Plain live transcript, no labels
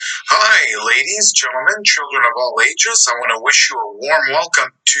Hi, ladies, gentlemen, children of all ages. I want to wish you a warm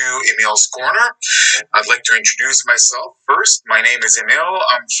welcome to Emile's Corner. I'd like to introduce myself first. My name is Emile.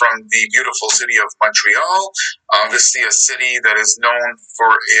 I'm from the beautiful city of Montreal, obviously a city that is known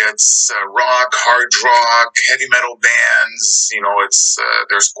for its hard rock, heavy metal bands.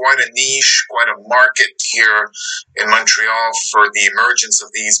 There's quite a niche, quite a market here in Montreal for the emergence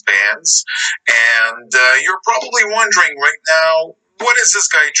of these bands. And you're probably wondering right now, what is this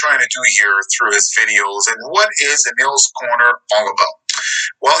guy trying to do here through his videos, and what is Emile's Corner all about?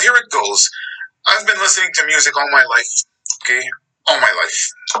 Well, here it goes. I've been listening to music all my life, okay? All my life.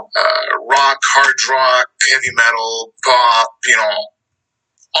 Rock, hard rock, heavy metal, pop,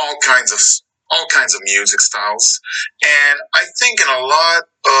 all kinds of music styles. And I think in a lot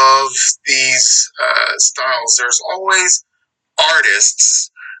of these styles, there's always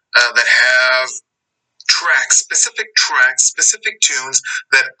artists that have specific tunes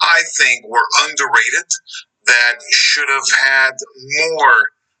that I think were underrated, that should have had more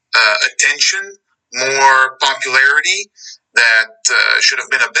attention, more popularity, that should have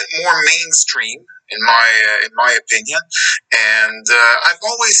been a bit more mainstream, in my opinion. And I've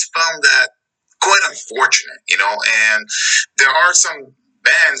always found that quite unfortunate, And there are some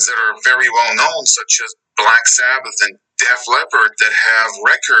bands that are very well known, such as Black Sabbath and Def Leppard, that have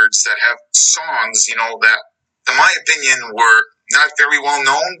records, that have songs, that, in my opinion, were not very well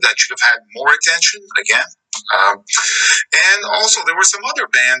known, that should have had more attention, again. And also, there were some other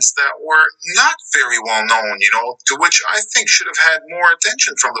bands that were not very well known, to which I think should have had more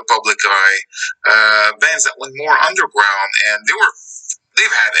attention from the public eye. Bands that went more underground, and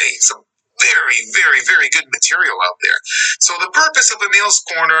they've had some very, very, very good material out there. So the purpose of Emile's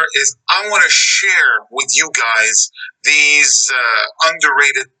Corner is I want to share with you guys these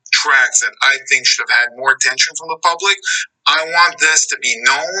underrated tracks that I think should have had more attention from the public. I want this to be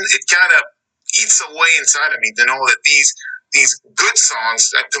known. It kind of eats away inside of me to know that these good songs,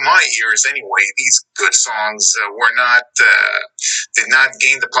 to my ears anyway, these good songs did not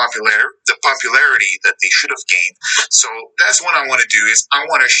gain the popularity that they should have gained. So that's what I want to do, is I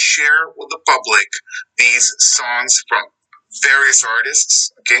want to share with the public these songs from various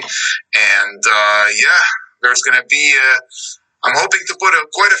artists, okay? And there's going to be I'm hoping to put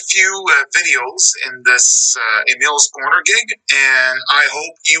quite a few videos in this Emile's Corner gig, and I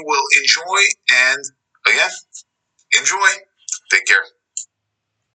hope you will enjoy, and again, enjoy. Take care.